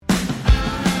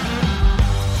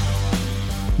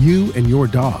You and your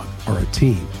dog are a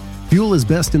team. Fuel is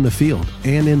best in the field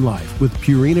and in life with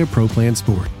Purina Pro Plan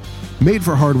Sport. Made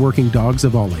for hardworking dogs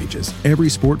of all ages, every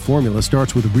sport formula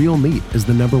starts with real meat as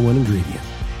the #1 ingredient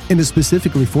and is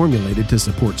specifically formulated to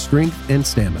support strength and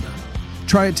stamina.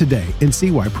 Try it today and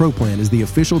see why Pro Plan is the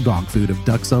official dog food of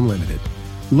Ducks Unlimited.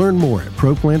 Learn more at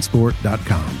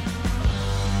ProPlansport.com.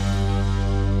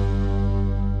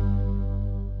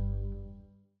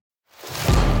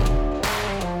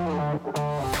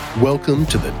 Welcome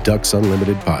to the Ducks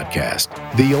Unlimited podcast,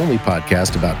 the only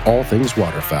podcast about all things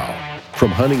waterfowl.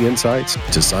 From hunting insights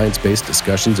to science-based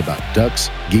discussions about ducks,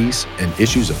 geese, and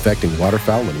issues affecting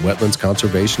waterfowl and wetlands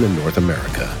conservation in North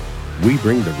America. We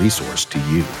bring the resource to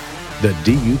you. The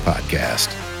DU Podcast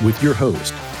with your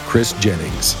host, Chris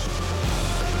Jennings.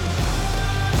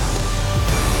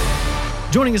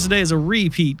 Joining us today as a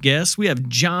repeat guest, we have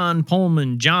John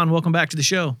Pullman. John, welcome back to the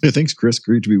show. Hey, thanks, Chris.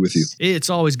 Great to be with you. It's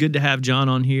always good to have John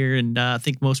on here, and I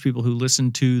think most people who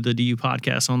listen to the DU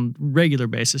podcast on a regular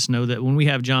basis know that when we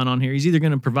have John on here, he's either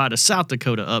going to provide a South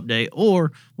Dakota update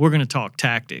or we're going to talk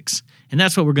tactics. And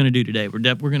that's what we're going to do today. We're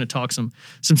going to talk some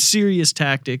serious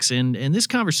tactics, and this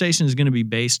conversation is going to be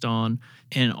based on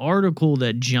an article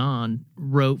that John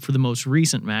wrote for the most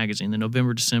recent magazine, the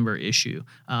November-December issue.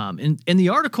 And the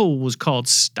article was called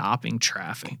Stopping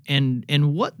Traffic. And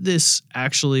what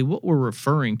we're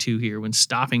referring to here when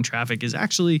stopping traffic is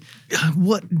actually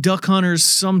what duck hunters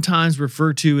sometimes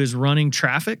refer to as running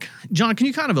traffic. John, can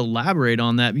you kind of elaborate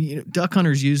on that? Duck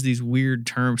hunters use these weird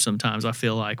terms sometimes, I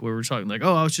feel like, where we're talking like,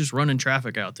 oh, I was just running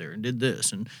traffic out there and did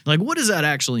this. And like, what does that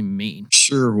actually mean?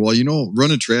 Sure. Well,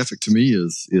 running traffic to me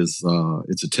is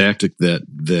it's a tactic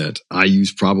that I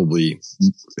use probably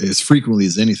as frequently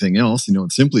as anything else.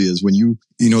 It simply is when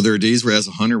there are days where as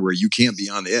a hunter where you can't be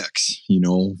on the X,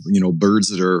 birds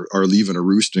that are leaving a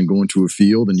roost and going to a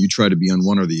field, and you try to be on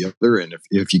one or the other. And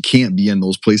if you can't be in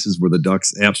those places where the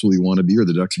ducks absolutely want to be, or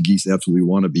the ducks or geese absolutely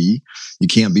want to be, you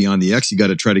can't be on the X. You got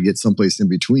to try to get someplace in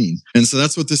between. And so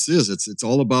that's what this is. It's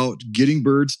all about getting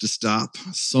birds to stop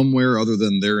somewhere other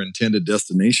than their intended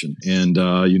destination. And,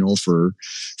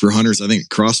 for hunters, I think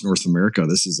across North America,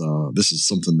 this is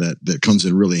something that comes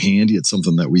in really handy. It's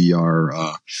something that we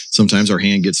are, sometimes our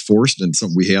hand gets forced and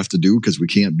something we have to do because we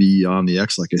can't be on the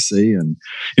X, like I say. And,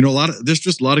 there's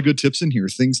just a lot of good tips in here,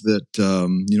 things that,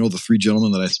 the three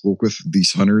gentlemen that I spoke with,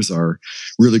 these hunters are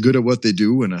really good at what they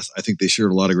do. And I think they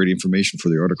shared a lot of great information for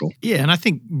the article. Yeah. And I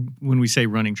think when we say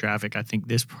running traffic, I think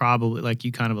this probably, like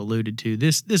you kind of alluded to,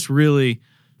 this really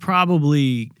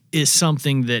probably is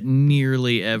something that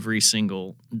nearly every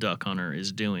single duck hunter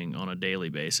is doing on a daily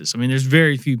basis. I mean, there's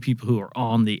very few people who are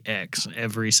on the X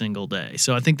every single day.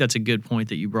 So I think that's a good point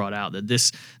that you brought out, that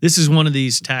this is one of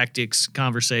these tactics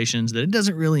conversations that it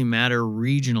doesn't really matter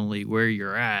regionally where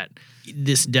you're at.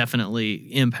 This definitely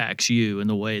impacts you in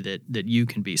the way that you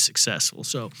can be successful.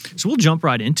 So we'll jump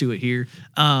right into it here.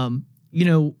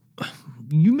 You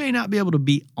may not be able to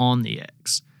be on the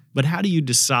X, but how do you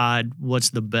decide what's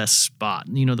the best spot?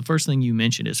 The first thing you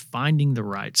mentioned is finding the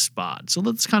right spot. So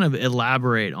let's kind of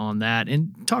elaborate on that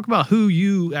and talk about who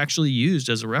you actually used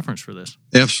as a reference for this.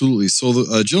 Absolutely. So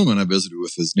the gentleman I visited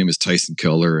with, his name is Tyson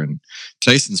Keller, and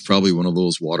Tyson's probably one of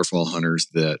those waterfowl hunters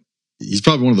that he's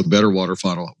probably one of the better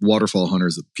waterfowl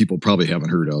hunters that people probably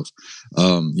haven't heard of.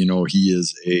 He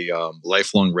is a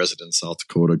lifelong resident in South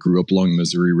Dakota, grew up along the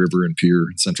Missouri River and Pier,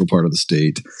 central part of the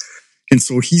state. And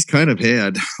so he's kind of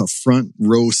had a front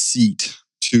row seat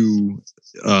to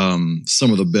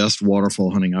some of the best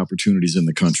waterfowl hunting opportunities in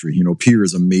the country. Pier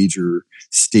is a major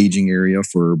staging area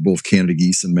for both Canada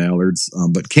geese and mallards,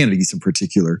 but Canada geese in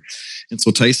particular. And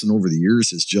so Tyson over the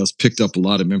years has just picked up a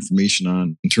lot of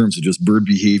information in terms of just bird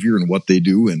behavior and what they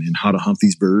do and how to hunt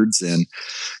these birds. And,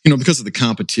 because of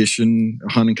the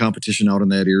hunting competition out in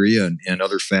that area and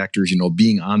other factors,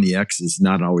 being on the X is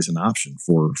not always an option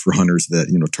for hunters that,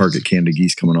 target Canada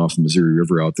geese coming off the Missouri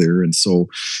River out there. And so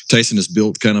Tyson has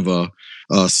built kind of a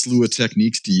slew of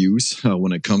techniques to use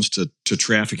when it comes to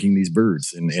trafficking these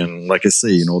birds. And like I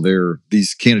say,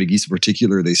 these Canada geese in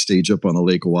particular, they stage up on the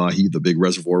Lake Oahe, the big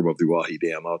reservoir above the Oahe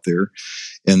Dam out there.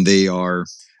 And they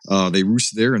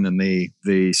roost there, and then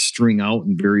they string out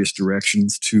in various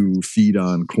directions to feed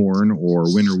on corn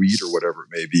or winter wheat or whatever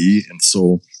it may be. And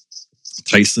so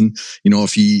Tyson,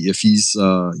 if he's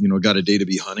got a day to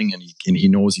be hunting and he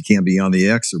knows he can't be on the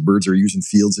X, or birds are using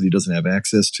fields that he doesn't have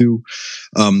access to,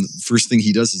 first thing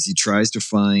he does is he tries to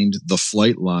find the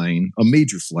flight line, a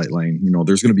major flight line.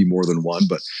 There's going to be more than one,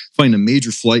 but find a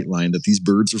major flight line that these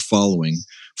birds are following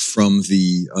from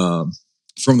the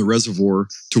reservoir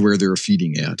to where they're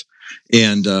feeding at.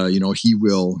 And,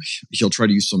 he'll try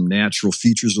to use some natural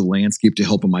features of the landscape to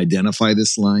help him identify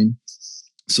this line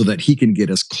so that he can get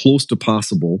as close to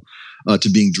possible to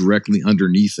being directly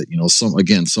underneath it.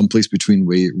 Someplace between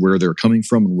where they're coming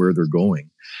from and where they're going.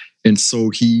 And so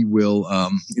he will,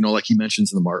 like he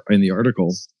mentions in the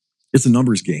article, it's a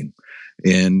numbers game.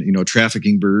 And,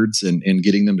 trafficking birds and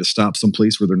getting them to stop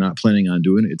someplace where they're not planning on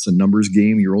doing it. It's a numbers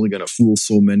game. You're only going to fool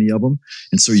so many of them.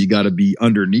 And so you got to be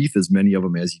underneath as many of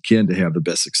them as you can to have the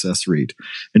best success rate.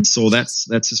 And so that's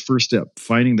his first step,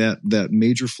 finding that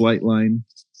major flight line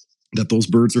that those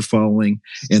birds are following,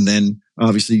 and then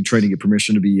obviously trying to get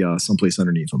permission to be someplace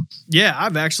underneath them. Yeah,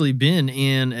 I've actually been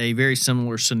in a very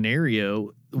similar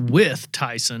scenario with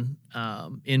Tyson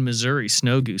in Missouri,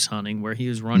 snow goose hunting, where he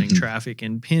was running traffic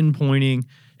and pinpointing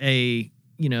a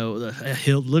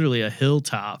hill, literally a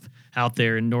hilltop out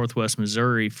there in northwest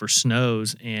Missouri for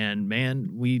snows. And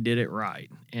man, we did it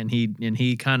right. And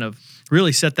he kind of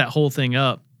really set that whole thing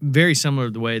up very similar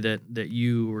to the way that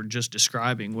you were just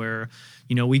describing, where,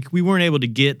 we weren't able to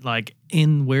get like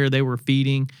in where they were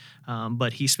feeding,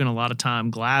 but he spent a lot of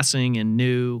time glassing and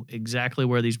knew exactly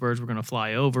where these birds were going to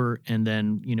fly over. And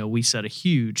then, we set a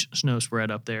huge snow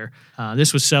spread up there.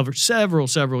 This was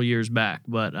several years back,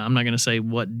 but I'm not going to say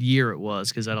what year it was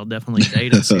because that'll definitely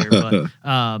date us here.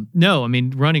 But no, I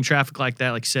mean, running traffic like that,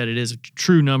 like you said, it is a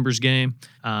true numbers game.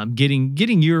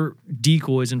 Getting your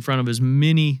decoys in front of as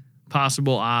many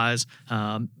possible eyes.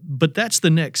 But that's the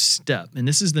next step. And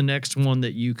this is the next one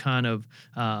that you kind of,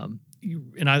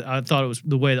 and I thought it was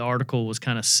the way the article was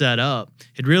kind of set up.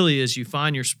 It really is, you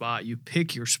find your spot, you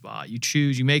pick your spot, you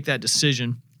choose, you make that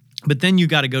decision, but then you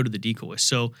got to go to the decoys.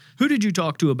 So who did you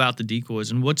talk to about the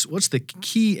decoys, and what's the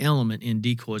key element in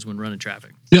decoys when running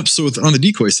traffic? Yep. So on the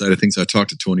decoy side of things, I talked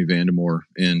to Tony Vandemore,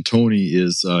 and Tony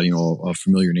is, a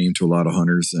familiar name to a lot of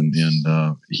hunters, and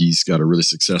he's got a really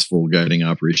successful guiding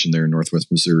operation there in Northwest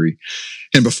Missouri.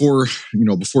 And before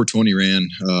Tony ran,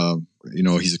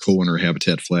 he's a co-owner of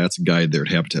Habitat Flats, a guide there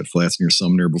at Habitat Flats near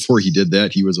Sumner. Before he did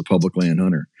that, he was a public land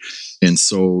hunter. And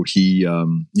so he,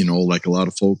 like a lot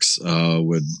of folks,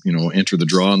 would, enter the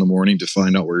draw in the morning to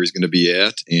find out where he's going to be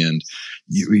at. And,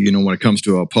 when it comes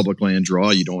to a public land draw,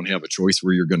 you don't have a choice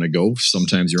where you're going to go.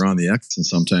 Sometimes you're on the X and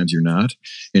sometimes you're not.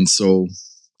 And so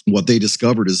what they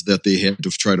discovered is that they had to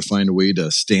try to find a way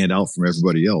to stand out from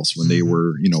everybody else when they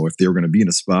were, if they were going to be in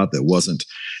a spot that wasn't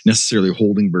necessarily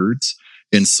holding birds.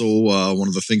 And so one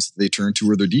of the things that they turned to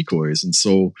were their decoys. And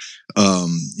so,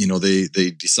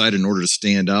 they decided in order to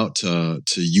stand out to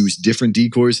use different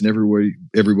decoys than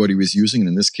everybody was using. And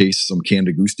in this case, some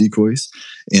Canada Goose decoys.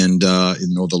 And,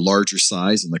 the larger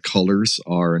size and the colors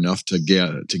are enough to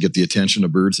get the attention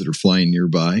of birds that are flying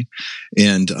nearby.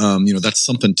 And, that's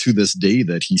something to this day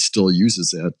that he still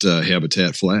uses at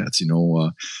Habitat Flats.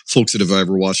 Folks that have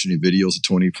ever watched any videos of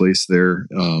Tony Place there,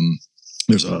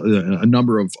 there's a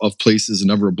number of places, a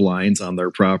number of blinds on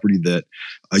their property that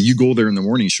you go there in the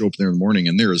morning, show up there in the morning,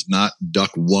 and there is not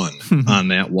duck one on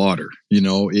that water.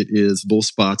 Those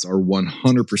spots are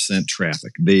 100%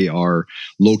 traffic. They are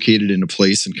located in a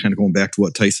place, and kind of going back to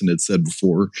what Tyson had said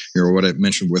before, what I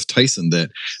mentioned with Tyson, that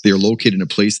they are located in a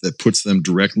place that puts them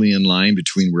directly in line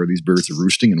between where these birds are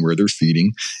roosting and where they're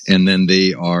feeding. And then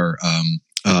they are,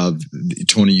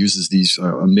 Tony uses these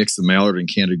a mix of mallard and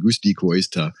Canada Goose decoys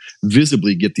to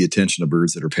visibly get the attention of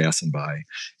birds that are passing by.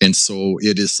 And so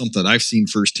it is something I've seen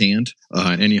firsthand.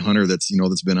 Any hunter that's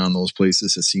been on those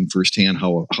places has seen firsthand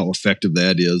how effective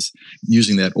that is,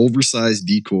 using that oversized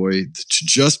decoy to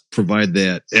just provide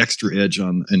that extra edge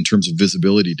in terms of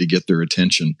visibility to get their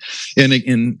attention. And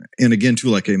again too,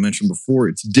 like I mentioned before,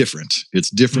 it's different. It's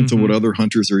different than what other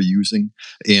hunters are using,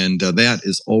 and that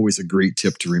is always a great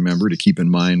tip to remember, to keep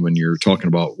in mind when you're talking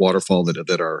about waterfowl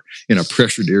that are in a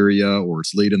pressured area or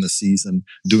it's late in the season,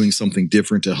 doing something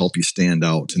different to help you stand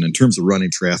out. And in terms of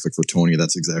running traffic for Tony,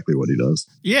 that's exactly what he does.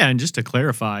 Yeah, and just to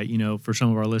clarify, for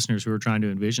some of our listeners who are trying to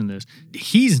envision this,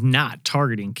 he's not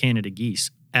targeting Canada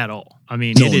geese at all. I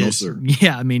mean, no, sir.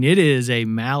 Yeah, I mean, it is a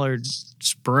mallard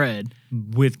spread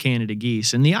with Canada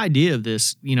geese. And the idea of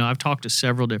this, I've talked to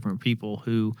several different people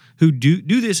who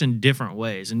do this in different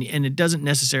ways. And it doesn't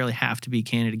necessarily have to be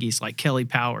Canada geese, like Kelly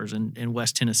Powers in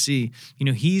West Tennessee.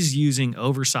 He's using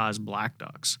oversized black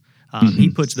ducks. He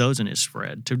puts those in his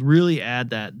spread to really add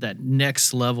that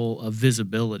next level of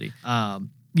visibility. And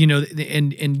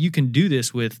you can do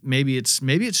this with maybe it's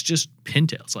just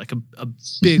pintails, like a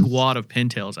big wad of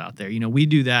pintails out there. We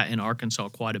do that in Arkansas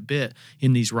quite a bit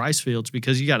in these rice fields,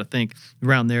 because you got to think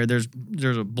around there's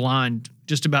a blind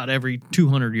just about every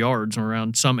 200 yards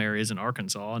around some areas in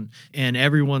Arkansas, and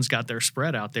everyone's got their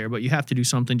spread out there, but you have to do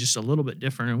something just a little bit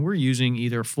different. And we're using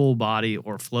either full body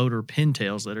or floater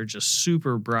pintails that are just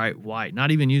super bright white,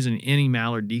 not even using any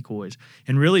mallard decoys,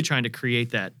 and really trying to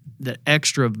create that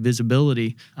extra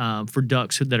visibility for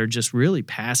ducks that are just really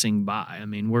passing by. I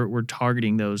mean, we're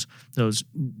targeting those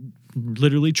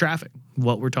literally traffic,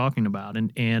 what we're talking about.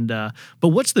 But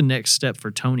what's the next step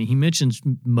for Tony? He mentions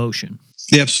motion.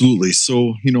 Yeah, absolutely.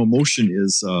 So, motion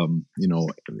is,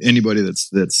 anybody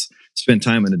that's spent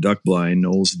time in a duck blind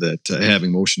knows that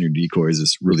having motion in your decoys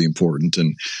is really important.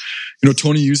 And,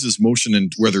 Tony uses motion,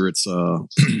 and whether it's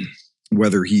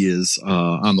whether he is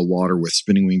on the water with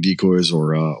spinning wing decoys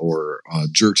or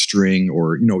jerk string,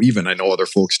 or even I know other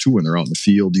folks too when they're out in the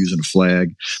field using a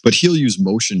flag, but he'll use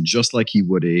motion just like he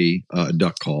would a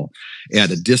duck call.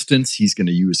 At a distance, he's going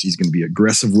to be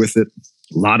aggressive with it.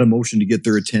 A lot of motion to get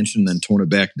their attention, then tone it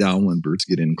back down when birds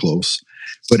get in close.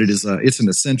 But it's an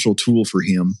essential tool for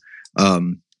him.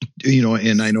 And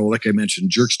I know, like I mentioned,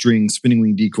 jerk string, spinning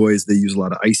wing decoys, they use a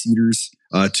lot of ice eaters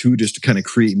too, just to kind of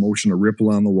create motion, a ripple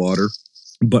on the water.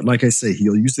 But like I say,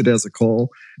 he'll use it as a call.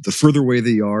 The further away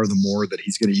they are, the more that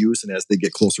he's going to use. And as they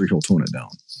get closer, he'll tone it down.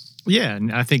 Yeah,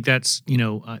 and I think that's,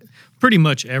 pretty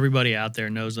much everybody out there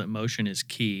knows that motion is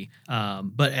key.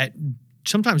 But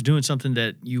sometimes doing something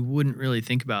that you wouldn't really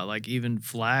think about, like even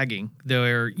flagging,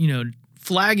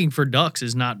 flagging for ducks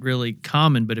is not really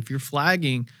common, but if you're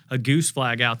flagging a goose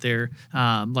flag out there,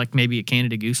 like maybe a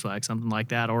Canada goose flag, something like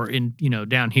that, or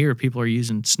down here, people are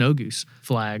using snow goose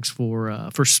flags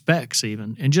for specks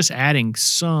even, and just adding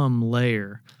some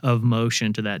layer of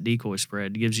motion to that decoy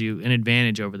spread gives you an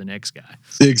advantage over the next guy.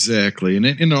 Exactly. And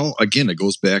again, it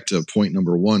goes back to point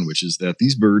number one, which is that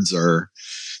these birds are,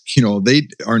 they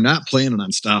are not planning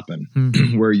on stopping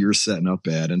where you're setting up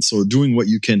at. And so doing what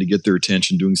you can to get their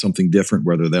attention, doing something different,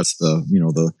 whether that's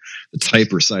the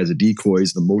type or size of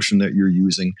decoys, the motion that you're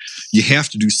using, you have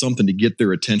to do something to get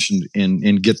their attention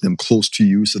and get them close to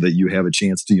you so that you have a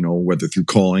chance to, whether through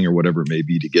calling or whatever it may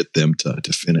be, to get them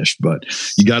to finish. But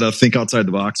you got to think outside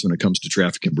the box when it comes to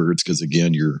trafficking birds, because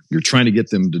again, you're trying to get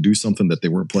them to do something that they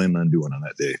weren't planning on doing on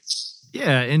that day.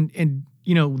 Yeah. And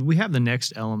we have the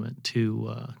next element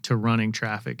to running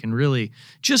traffic, and really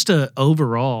just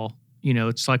overall,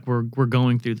 it's like we're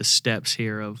going through the steps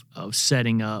here of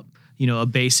setting up, a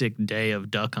basic day of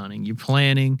duck hunting. You're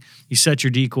planning, you set your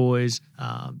decoys,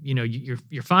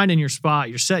 you're finding your spot,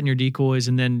 you're setting your decoys,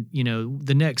 and then,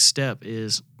 the next step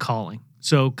is calling.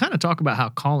 So kind of talk about how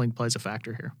calling plays a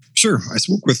factor here. Sure. I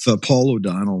spoke with Paul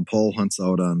O'Donnell, and Paul hunts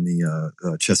out on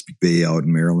the Chesapeake Bay out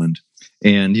in Maryland.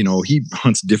 And, he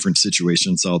hunts different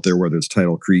situations out there, whether it's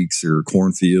tidal creeks or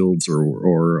cornfields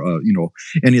or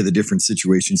any of the different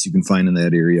situations you can find in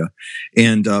that area.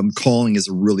 And calling is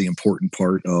a really important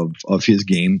part of his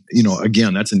game.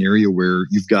 Again, that's an area where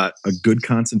you've got a good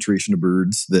concentration of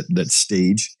birds that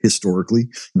stage historically.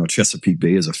 Chesapeake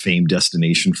Bay is a famed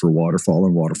destination for waterfowl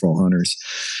and waterfowl hunters,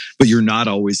 but you're not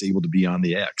always able to be on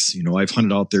the X. I've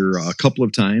hunted out there a couple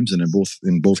of times, and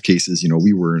in both cases,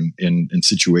 we were in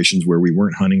situations where we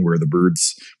weren't hunting where the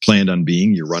birds planned on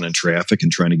being. You're running traffic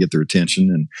and trying to get their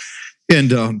attention.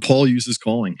 And Paul uses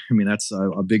calling. I mean, that's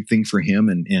a big thing for him,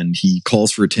 and he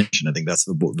calls for attention. I think that's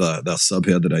the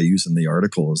subhead that I use in the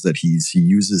article, is that he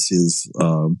uses his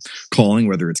calling,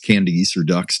 whether it's Canada geese or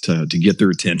ducks, to get their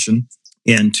attention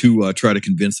and to try to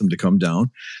convince them to come down.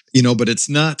 But it's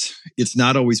not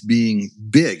always being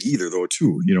big either, though,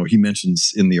 too. He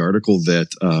mentions in the article that,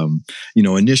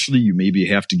 initially you maybe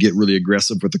have to get really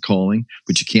aggressive with the calling,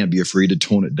 but you can't be afraid to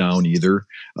tone it down either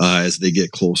as they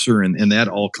get closer. And that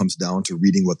all comes down to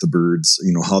reading what the birds,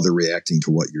 how they're reacting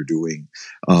to what you're doing.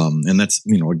 And that's,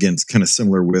 again, it's kind of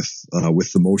similar with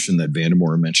the motion that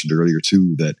Vandemore mentioned earlier,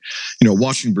 too, that,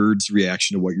 watching birds'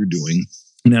 reaction to what you're doing.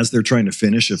 And as they're trying to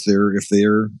finish, if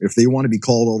they want to be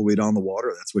called all the way down the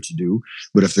water, that's what you do.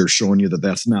 But if they're showing you that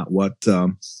that's not what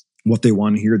they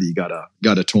want to hear, that you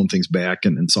gotta tone things back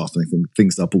and soften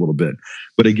things up a little bit.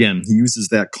 But again, he uses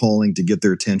that calling to get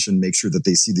their attention, make sure that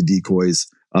they see the decoys,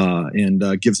 and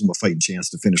gives them a fighting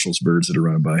chance to finish those birds that are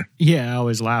running by. Yeah, I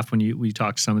always laugh when you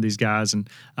talk to some of these guys, and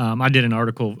I did an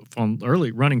article on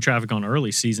running traffic on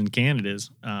early season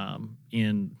Canadas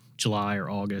in July or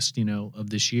August,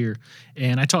 of this year.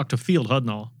 And I talked to Field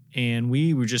Hudnall, and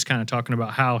we were just kind of talking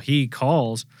about how he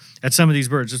calls at some of these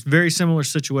birds. It's a very similar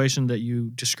situation that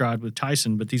you described with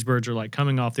Tyson, but these birds are like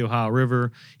coming off the Ohio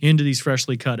River into these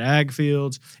freshly cut ag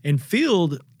fields. And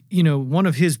Field, one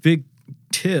of his big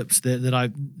tips that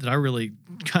I really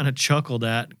kind of chuckled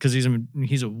at, because he's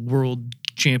a world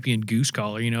champion goose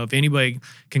caller. You know, if anybody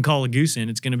can call a goose in,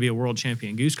 it's going to be a world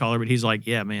champion goose caller. But he's like,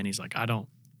 yeah, man. He's like, I don't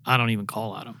even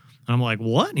call at them. And I'm like,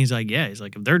 what? And he's like, yeah. He's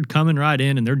like, if they're coming right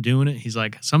in and they're doing it, he's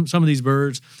like, some of these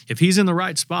birds, if he's in the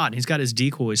right spot and he's got his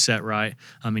decoys set right,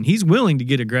 I mean, he's willing to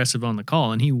get aggressive on the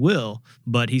call, and he will.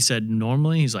 But he said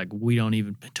normally, he's like, we don't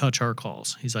even touch our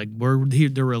calls. He's like,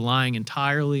 they're relying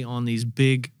entirely on these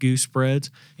big goose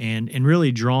spreads and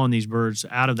really drawing these birds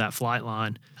out of that flight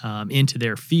line into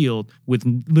their field with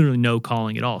literally no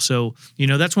calling at all. So, you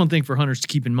know, that's one thing for hunters to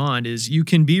keep in mind is you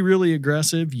can be really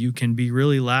aggressive, you can be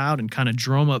really loud and kind of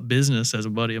drum up business, as a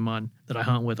buddy of mine that I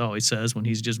hunt with always says when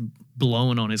he's just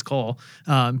blowing on his call.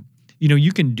 You know,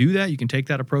 you can do that. You can take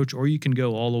that approach, or you can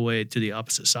go all the way to the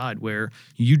opposite side where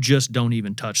you just don't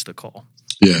even touch the call.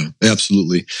 Yeah,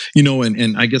 absolutely. You know,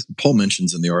 and I guess Paul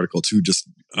mentions in the article too, just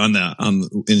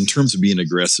in terms of being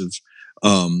aggressive,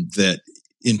 that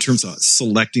in terms of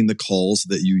selecting the calls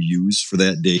that you use for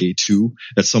that day too,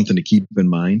 that's something to keep in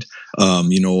mind.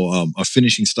 A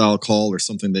finishing style call or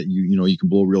something that you can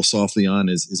blow real softly on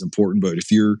is important. But if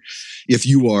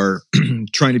you are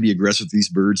trying to be aggressive with these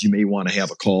birds, you may want to have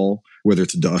a call, whether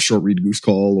it's a short reed goose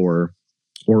call or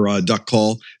a duck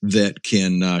call that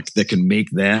can make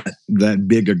that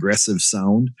big aggressive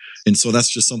sound. And so that's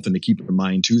just something to keep in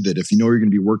mind too, that if you know you're going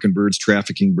to be working birds,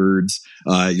 trafficking birds,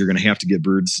 you're going to have to get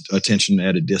birds' attention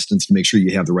at a distance to make sure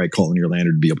you have the right call in your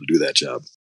lander to be able to do that job.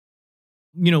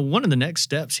 You know, one of the next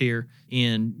steps here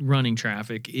in running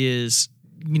traffic is,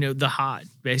 you know, the hide.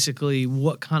 Basically,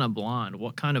 what kind of blind,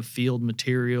 what kind of field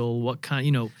material, what kind,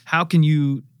 you know, how can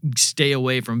you stay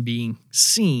away from being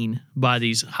seen by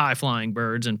these high flying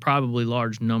birds and probably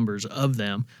large numbers of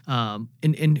them?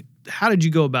 And how did you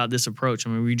go about this approach?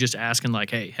 I mean, were you just asking like,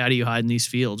 hey, how do you hide in these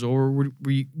fields? Or were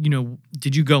you, you know,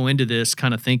 did you go into this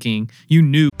kind of thinking you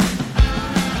knew?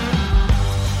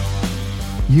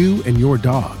 You and your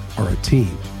dog are a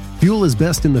team. Fuel is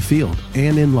best in the field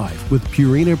and in life with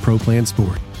Purina Pro Plan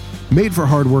Sport. Made for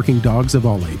hardworking dogs of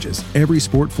all ages, every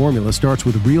sport formula starts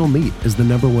with real meat as the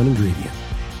 #1 ingredient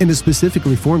and is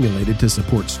specifically formulated to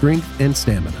support strength and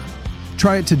stamina.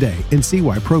 Try it today and see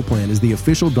why Pro Plan is the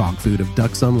official dog food of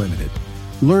Ducks Unlimited.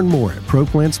 Learn more at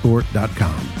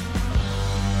ProPlansport.com.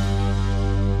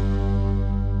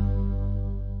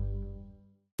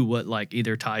 What like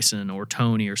either Tyson or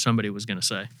Tony or somebody was going to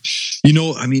say. You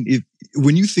know, I mean,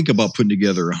 when you think about putting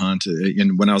together a hunt,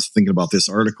 and when I was thinking about this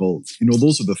article, you know,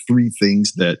 those are the three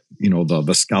things that, you know,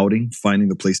 the scouting, finding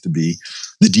the place to be,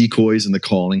 the decoys and the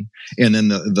calling, and then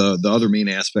the other main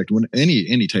aspect. When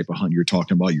any type of hunt you're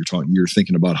talking about, you're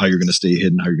thinking about how you're going to stay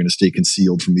hidden, how you're going to stay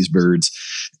concealed from these birds.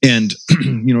 And,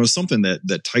 you know, something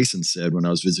that Tyson said when I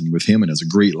was visiting with him, and has a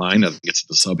great line, I think it's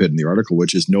the subhead in the article,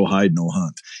 which is no hide, no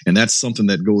hunt. And that's something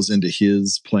that goes into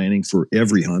his planning for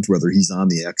every hunt, whether he's on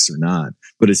the X or not.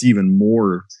 But it's even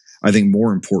more, I think,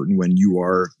 more important when you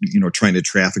are, you know, trying to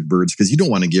traffic birds, because you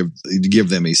don't want to give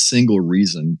them a single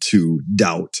reason to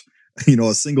doubt, you know,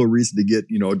 a single reason to get,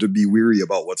 you know, to be weary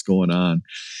about what's going on.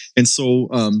 And so,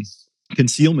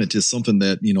 concealment is something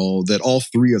that, you know, that all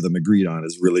three of them agreed on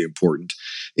is really important.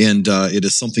 And it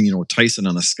is something, you know, Tyson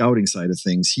on the scouting side of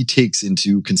things, he takes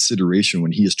into consideration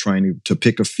when he is trying to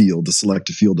pick a field, to select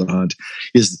a field to hunt,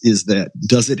 is that,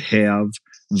 does it have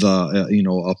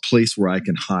the, a place where I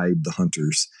can hide the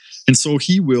hunters? And so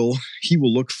he will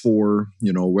look for,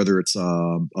 you know, whether it's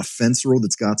a fence row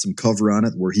that's got some cover on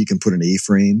it where he can put an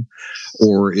A-frame,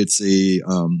 or it's a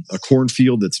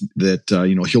cornfield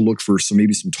he'll look for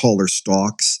maybe some taller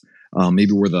stalks,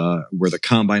 maybe where the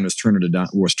combine was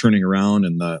turning around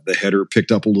and the header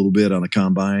picked up a little bit on the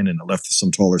combine and it left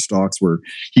some taller stalks where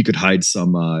he could hide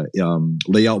some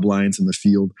layout blinds in the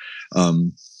field.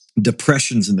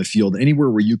 Depressions in the field, anywhere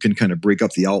where you can kind of break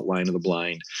up the outline of the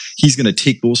blind. He's going to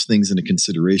take those things into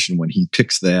consideration when he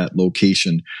picks that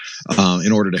location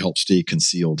in order to help stay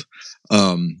concealed.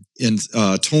 And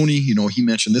Tony, you know, he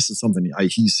mentioned this is something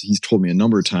he's told me a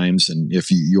number of times. And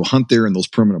if you hunt there in those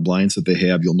permanent blinds that they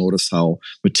have, you'll notice how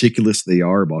meticulous they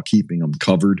are about keeping them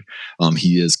covered.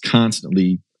 He is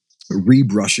constantly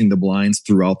rebrushing the blinds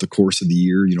throughout the course of the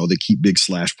year. You know, they keep big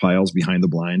slash piles behind the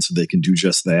blind so they can do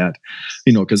just that.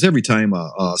 You know, because every time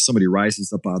somebody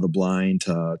rises up out of the blind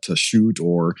to shoot,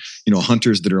 or, you know,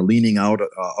 hunters that are leaning out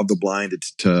of the blind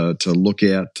to look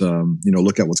at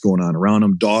what's going on around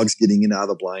them, dogs getting in out of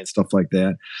the blind, stuff like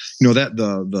that. You know, that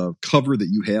the cover that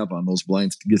you have on those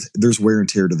blinds, there's wear and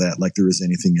tear to that, like there is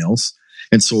anything else.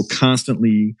 And so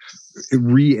constantly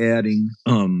re-adding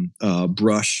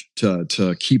brush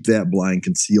to keep that blind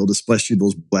concealed, especially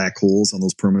those black holes on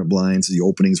those permanent blinds, the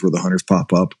openings where the hunters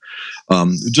pop up.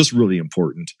 Just really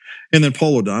important. And then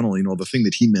Paul O'Donnell, the thing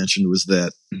that he mentioned was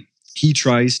that he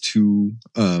tries to,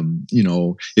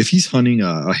 if he's hunting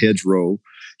a hedgerow,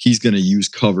 he's going to use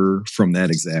cover from that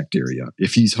exact area.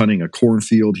 If he's hunting a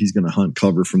cornfield, he's going to hunt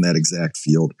cover from that exact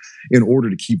field in order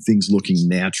to keep things looking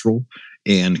natural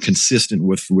and consistent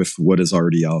with what is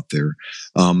already out there.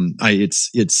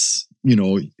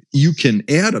 You can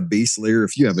add a base layer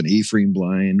if you have an A-frame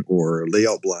blind or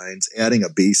layout blinds, adding a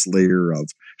base layer of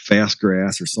fast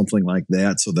grass or something like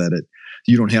that so that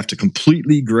you don't have to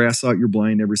completely grass out your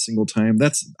blind every single time.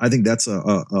 I think that's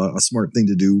a smart thing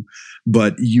to do,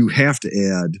 but you have to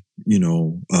add,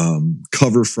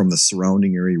 cover from the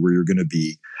surrounding area where you're going to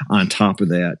be on top of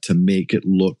that to make it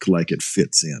look like it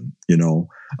fits in,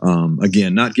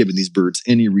 again, not giving these birds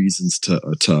any reasons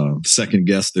to second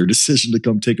guess their decision to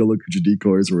come take a look at your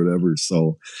decoys or whatever.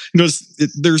 So,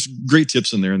 there's great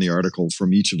tips in there in the article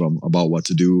from each of them about what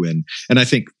to do. And I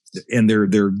think, and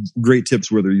they're great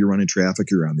tips whether you're running traffic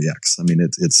or on the X. I mean,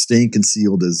 it's staying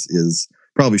concealed is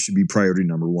probably should be priority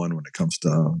number one when it comes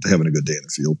to having a good day in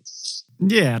the field.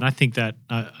 Yeah, and I think that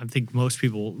I think most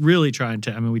people really try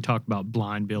we talked about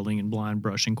blind building and blind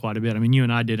brushing quite a bit. I mean, you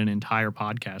and I did an entire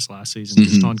podcast last season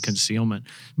just on concealment.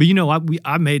 But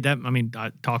I made that. I mean,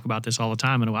 I talk about this all the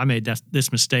time, and I made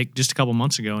this mistake just a couple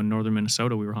months ago in northern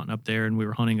Minnesota. We were hunting up there, and we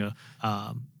were hunting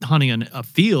a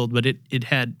field, but it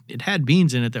had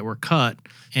beans in it that were cut.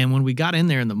 And when we got in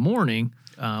there in the morning,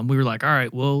 we were like, all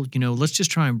right, well, let's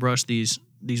just try and brush these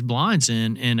blinds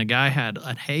in. And a guy had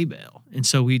a hay bale, and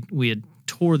so we had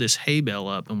tore this hay bale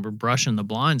up and we're brushing the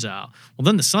blinds out. Well,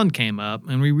 then the sun came up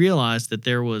and we realized that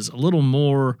there was a little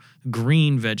more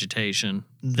green vegetation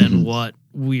than what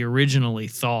we originally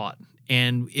thought.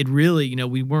 And it really,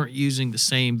 we weren't using the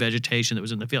same vegetation that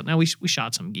was in the field. Now, we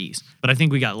shot some geese, but I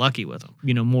think we got lucky with them,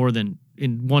 more than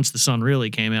once the sun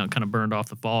really came out and kind of burned off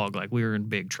the fog, like we were in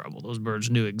big trouble. Those birds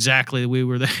knew exactly that we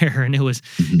were there, and it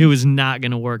was not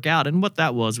going to work out. And what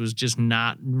that was just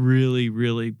not really,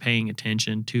 really paying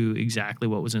attention to exactly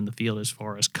what was in the field as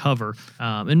far as cover,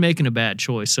 and making a bad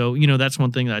choice. So, that's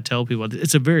one thing that I tell people.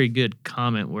 It's a very good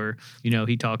comment where,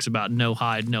 he talks about no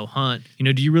hide, no hunt.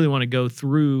 Do you really want to go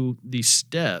through these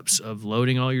steps of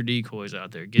loading all your decoys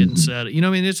out there, getting set?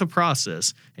 It's a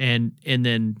process, and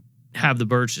then have the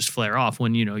birds just flare off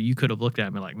when, you could have looked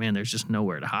at me like, man, there's just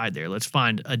nowhere to hide there. Let's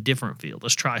find a different field.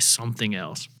 Let's try something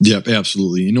else. Yep,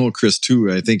 absolutely. Chris,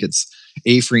 too, I think it's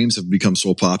A-frames have become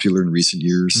so popular in recent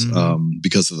years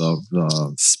because of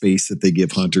the space that they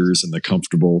give hunters and the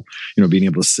comfortable, being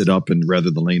able to sit up and rather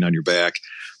than laying on your back.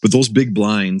 But those big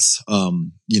blinds,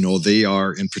 they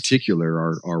are in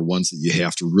particular are ones that you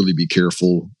have to really be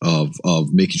careful of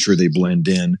making sure they blend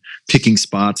in, picking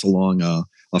spots along a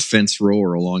fence row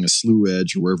or along a slough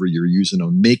edge or wherever you're using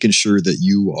them, making sure that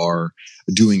you are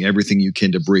doing everything you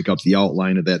can to break up the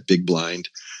outline of that big blind.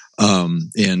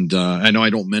 I know I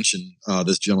don't mention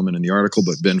this gentleman in the article,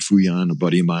 but Ben Fuyan, a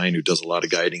buddy of mine who does a lot of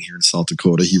guiding here in South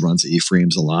Dakota, he runs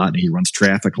A-frames a lot and he runs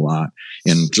traffic a lot.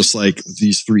 And just like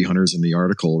these three hunters in the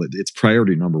article, it's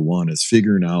priority number one is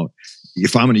figuring out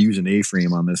if I'm going to use an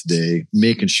A-frame on this day,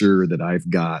 making sure that I've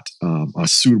got a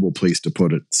suitable place to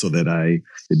put it so that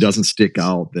it doesn't stick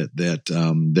out,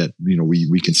 that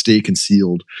we can stay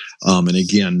concealed. And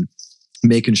again,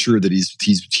 making sure that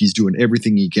he's doing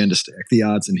everything he can to stack the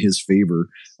odds in his favor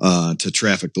to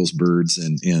traffic those birds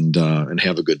and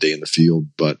have a good day in the field.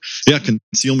 But yeah,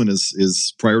 concealment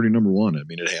is priority number one. I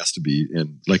mean, it has to be,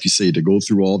 and like you say, to go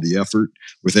through all the effort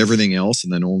with everything else,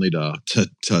 and then only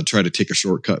to try to take a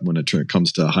shortcut when it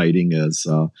comes to hiding is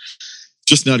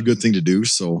just not a good thing to do.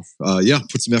 So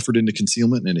put some effort into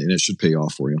concealment, and it should pay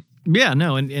off for you. Yeah,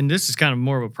 no, and this is kind of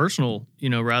more of a personal,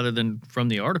 rather than from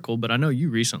the article, but I know you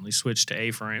recently switched to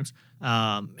A-frames.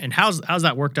 And how's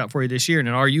that worked out for you this year? And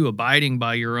are you abiding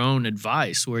by your own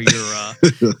advice where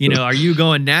you're, are you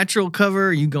going natural cover?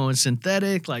 Are you going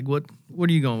synthetic? Like what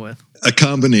are you going with? A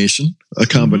combination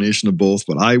of both.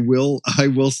 But I will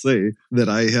say that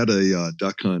I had a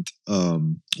duck hunt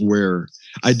where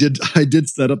I did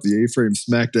set up the A-frame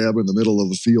smack dab in the middle of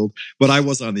the field, but I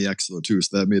was on the X though too,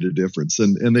 so that made a difference.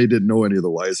 And they didn't know any of the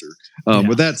wiser.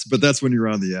 But that's when you're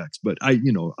on the X. But I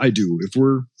do if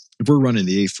we're running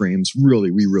the A-frames,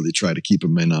 we really try to keep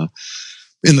them in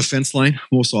the fence line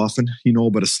most often,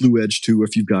 but a slough edge too.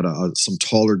 If you've got some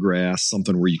taller grass,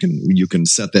 something where you can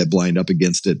set that blind up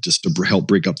against it just to help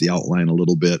break up the outline a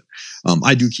little bit.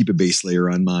 I do keep a base layer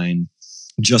on mine,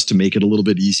 just to make it a little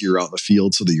bit easier out in the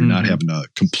field so that you're not having to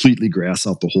completely grass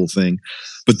out the whole thing.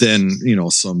 But then,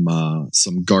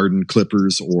 some garden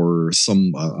clippers or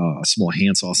some small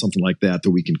handsaw, something like that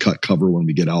we can cut cover when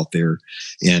we get out there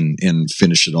and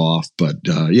finish it off. But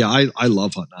I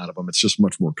love hunting out of them. It's just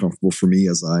much more comfortable for me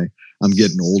as I'm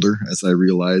getting older, as I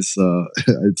realize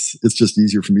it's just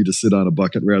easier for me to sit on a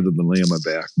bucket rather than lay on my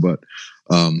back. But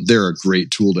they're a great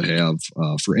tool to have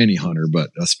for any hunter, but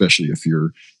especially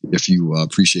if you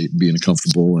appreciate being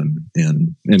comfortable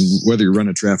and whether you're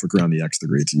running traffic around the X, they're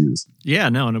great to use. Yeah,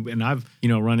 no, and I've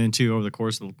run into over the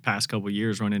course of the past couple of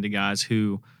years, run into guys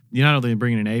who not only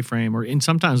bringing an A-frame and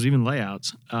sometimes even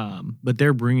layouts, but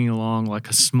they're bringing along like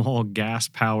a small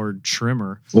gas-powered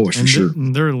trimmer. Oh, for sure.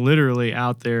 They're literally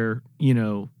out there,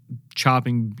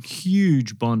 chopping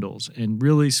huge bundles and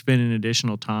really spending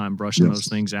additional time brushing those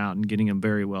things out and getting them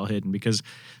very well hidden, because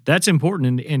that's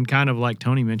important. And kind of like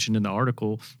Tony mentioned in the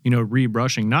article,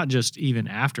 rebrushing, not just even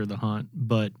after the hunt,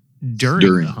 but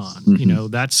during the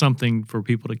hunt. That's something for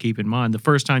people to keep in mind. The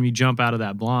first time you jump out of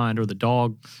that blind or the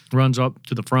dog runs up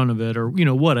to the front of it or,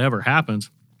 whatever happens,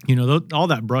 all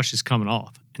that brush is coming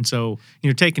off. And so,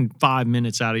 taking 5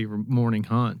 minutes out of your morning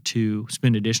hunt to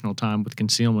spend additional time with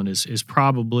concealment is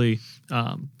probably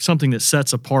something that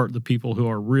sets apart the people who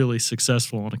are really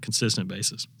successful on a consistent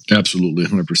basis. Absolutely,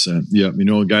 100%. Yeah,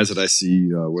 guys that I see,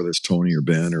 whether it's Tony or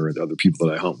Ben or the other people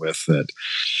that I hunt with, that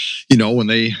when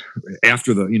they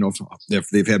after the if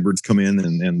they've had birds come in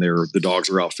and the dogs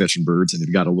are out fetching birds and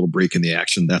they've got a little break in the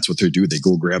action, that's what they do. They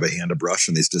go grab a hand of brush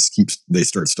and they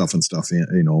start stuffing stuff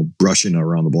in, brushing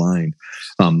around the blind.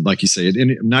 Like you say,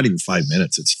 in not even 5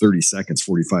 minutes, it's 30 seconds,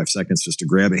 45 seconds just to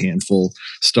grab a handful,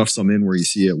 stuff some in where you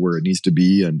see it, where it needs to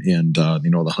be, and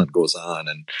the hunt goes on.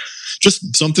 And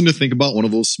just something to think about, one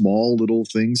of those small little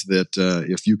things that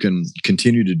if you can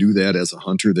continue to do that as a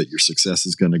hunter, that your success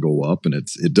is going to go up. And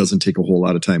it doesn't take a whole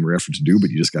lot of time or effort to do, but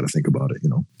you just got to think about it,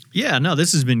 Yeah, no,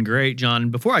 this has been great, John.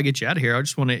 Before I get you out of here, I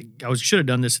should have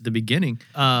done this at the beginning.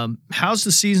 How's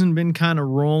the season been kind of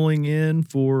rolling in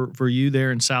for you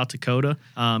there in South Dakota?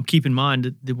 Keep in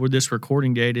mind that where this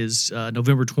recording date is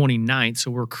November 29th,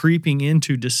 so we're creeping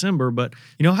into December. But,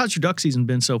 how's your duck season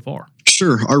been so far?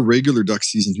 Sure. Our regular duck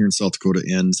season here in South Dakota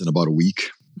ends in about a week.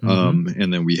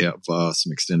 And then we have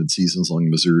some extended seasons along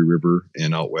the Missouri River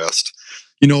and out west.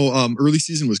 Early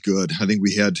season was good. I think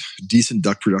we had decent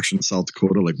duck production in South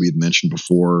Dakota, like we had mentioned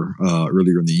before,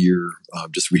 earlier in the year.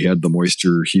 Just we had the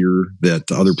moisture here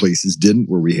that other places didn't,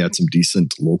 where we had some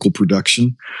decent local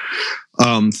production.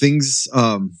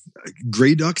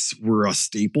 Gray ducks were a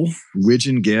staple.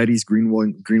 Widgeon, gaddies,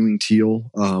 green-wing teal.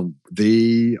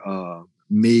 They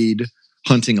made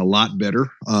hunting a lot better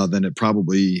than it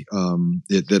probably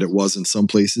that it was in some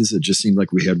places. It just seemed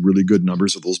like we had really good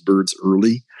numbers of those birds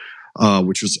early,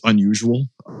 which was unusual.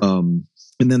 And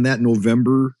then that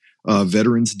November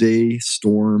Veterans Day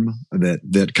storm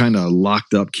that kind of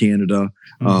locked up Canada,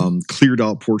 cleared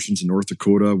out portions of North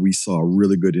Dakota. We saw a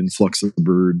really good influx of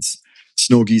birds.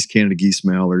 Snow geese, Canada geese,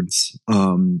 mallards.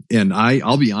 And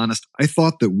I'll be honest, I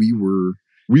thought that we were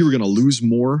going to lose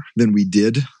more than we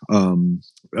did.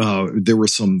 There were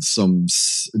some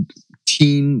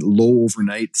teen low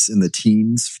overnights in the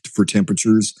teens for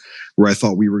temperatures where I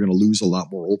thought we were going to lose a lot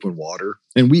more open water.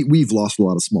 And we've lost a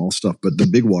lot of small stuff, but the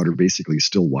big water basically is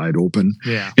still wide open.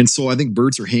 Yeah. And so I think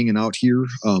birds are hanging out here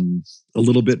a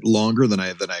little bit longer than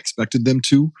I expected them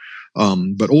to.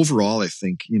 But overall, I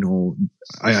think,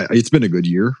 it's been a good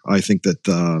year. I think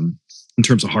that in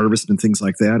terms of harvest and things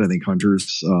like that, I think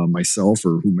hunters, myself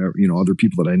or whomever, other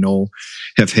people that I know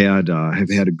have had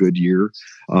a good year.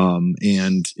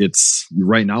 And it's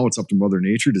right now it's up to Mother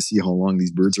Nature to see how long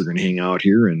these birds are going to hang out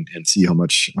here and see how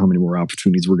many more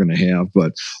opportunities we're going to have.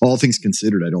 But all things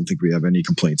considered, I don't think we have any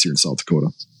complaints here in South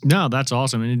Dakota. No, that's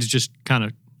awesome. And it's just kind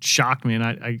of shocked me,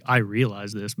 and I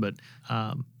realize this, but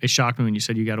it shocked me when you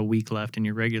said you got a week left in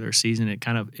your regular season.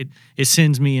 It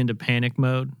sends me into panic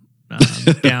mode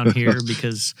down here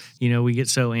because we get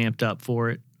so amped up for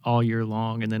it all year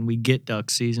long, and then we get duck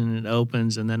season and it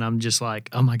opens, and then I'm just like,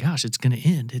 oh my gosh, it's gonna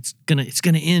end. It's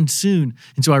gonna end soon.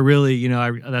 And so I really,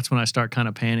 that's when I start kind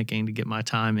of panicking to get my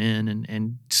time in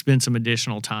and spend some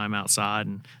additional time outside.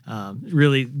 And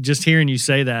really, just hearing you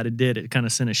say that, it kind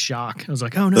of sent a shock. I was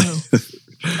like, oh no.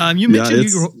 You mentioned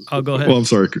go ahead. Well, I'm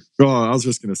sorry. Oh, I was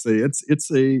just gonna say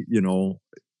it's a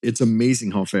it's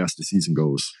amazing how fast the season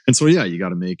goes. And so, yeah, you got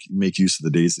to make use of the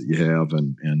days that you have,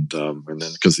 and then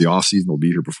because the off season will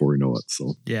be here before we know it.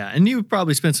 So yeah, and you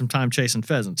probably spent some time chasing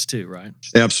pheasants too, right?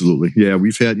 Absolutely, yeah.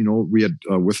 We've had, we had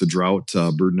with the drought,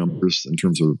 bird numbers in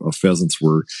terms of pheasants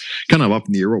were kind of up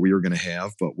in the air what we were going to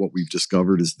have. But what we've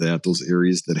discovered is that those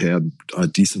areas that had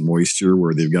decent moisture,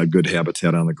 where they've got good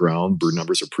habitat on the ground, bird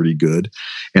numbers are pretty good.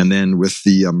 And then with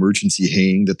the emergency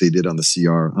haying that they did on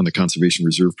the Conservation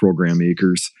Reserve Program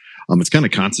acres. It's kind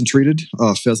of concentrated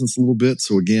pheasants a little bit.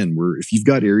 So again, if you've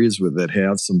got areas that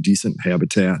have some decent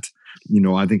habitat,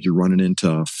 I think you're running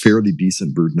into fairly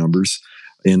decent bird numbers.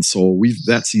 And so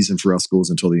that season for us goes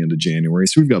until the end of January.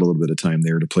 So we've got a little bit of time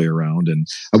there to play around. And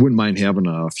I wouldn't mind having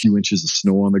a few inches of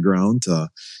snow on the ground to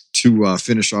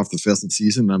finish off the pheasant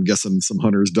season. I'm guessing some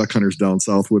duck hunters down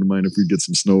south wouldn't mind if we get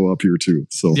some snow up here too.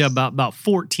 So yeah, about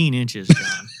 14 inches,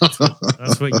 John.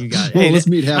 That's what you got. Well, let's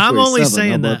meet halfway. I'm only 7.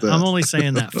 saying that. I'm only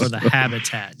saying that for the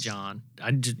habitat, John.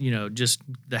 Just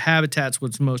the habitat's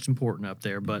what's most important up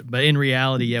there. But in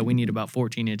reality, yeah, we need about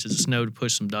 14 inches of snow to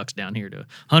push some ducks down here to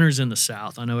hunters in the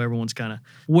south. I know everyone's kind of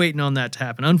waiting on that to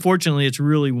happen. Unfortunately, it's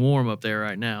really warm up there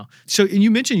right now. So, and you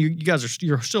mentioned you guys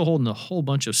you're still holding a whole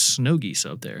bunch of snow geese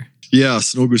up there. Yeah,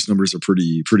 snow goose numbers are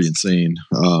pretty insane.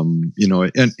 And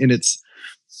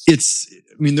it's.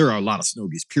 I mean, there are a lot of snow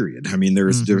geese. Period. I mean,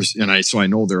 there's I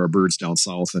know there are birds down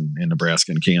south in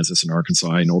Nebraska and Kansas and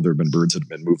Arkansas. I know there have been birds that have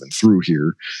been moving through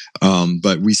here,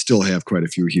 but we still have quite a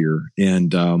few here.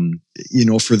 And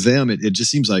for them, it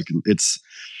just seems like it's.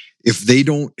 If they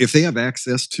have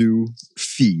access to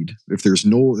feed, if there's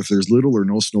little or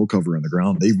no snow cover on the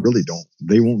ground, they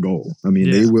won't go. I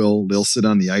mean, they'll sit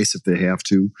on the ice if they have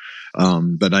to.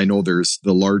 But I know there's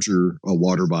the larger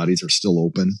water bodies are still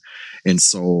open. And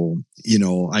so,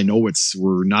 I know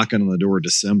we're knocking on the door of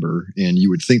December, and you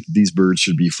would think that these birds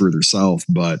should be further south,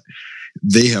 but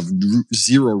they have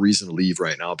zero reason to leave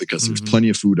right now because there's plenty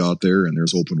of food out there and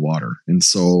there's open water. And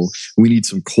so we need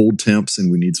some cold temps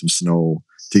and we need some snow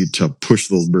to push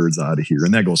those birds out of here.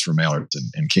 And that goes for mallards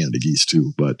and Canada geese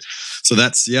too. But so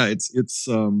that's, it's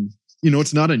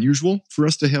not unusual for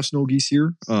us to have snow geese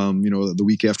here, the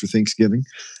week after Thanksgiving.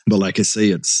 But like I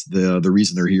say, it's the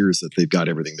reason they're here is that they've got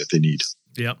everything that they need.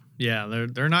 Yep. Yeah,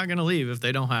 they're not going to leave if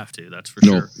they don't have to. That's for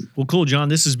sure. Well, cool, John.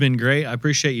 This has been great. I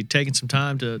appreciate you taking some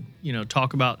time to,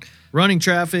 talk about running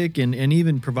traffic and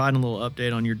even providing a little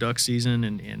update on your duck season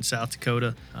in South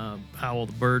Dakota, how all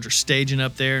the birds are staging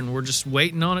up there, and we're just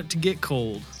waiting on it to get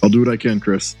cold. I'll do what I can,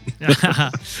 Chris.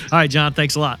 All right, John.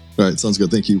 Thanks a lot. All right. Sounds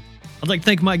good. Thank you. I'd like to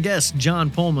thank my guest, John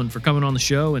Pullman, for coming on the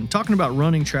show and talking about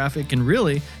running traffic, and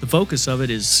really the focus of it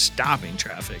is stopping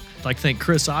traffic. I'd like to thank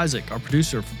Chris Isaac, our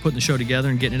producer, for putting the show together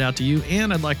and getting it out to you,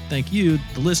 and I'd like to thank you,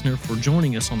 the listener, for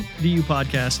joining us on the DU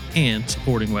Podcast and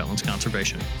supporting wetlands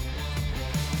conservation.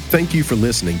 Thank you for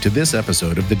listening to this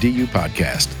episode of the DU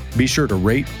Podcast. Be sure to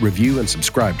rate, review, and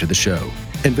subscribe to the show.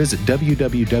 And visit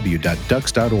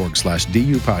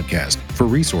www.ducks.org/DU Podcast for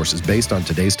resources based on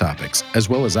today's topics, as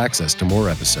well as access to more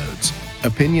episodes.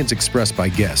 Opinions expressed by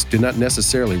guests do not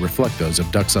necessarily reflect those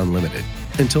of Ducks Unlimited.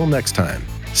 Until next time,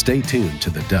 stay tuned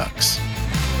to the Ducks.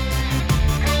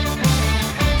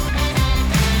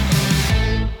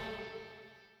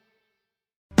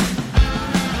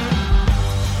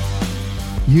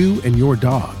 You and your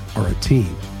dog are a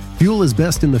team. Fuel is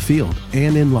best in the field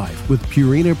and in life with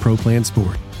Purina Pro Plan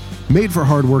Sport. Made for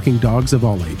hardworking dogs of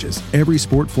all ages, every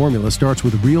sport formula starts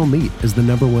with real meat as the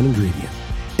 #1 ingredient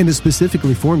and is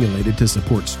specifically formulated to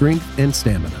support strength and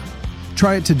stamina.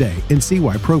 Try it today and see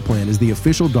why Pro Plan is the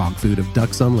official dog food of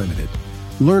Ducks Unlimited.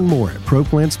 Learn more at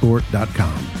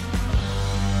ProPlansport.com.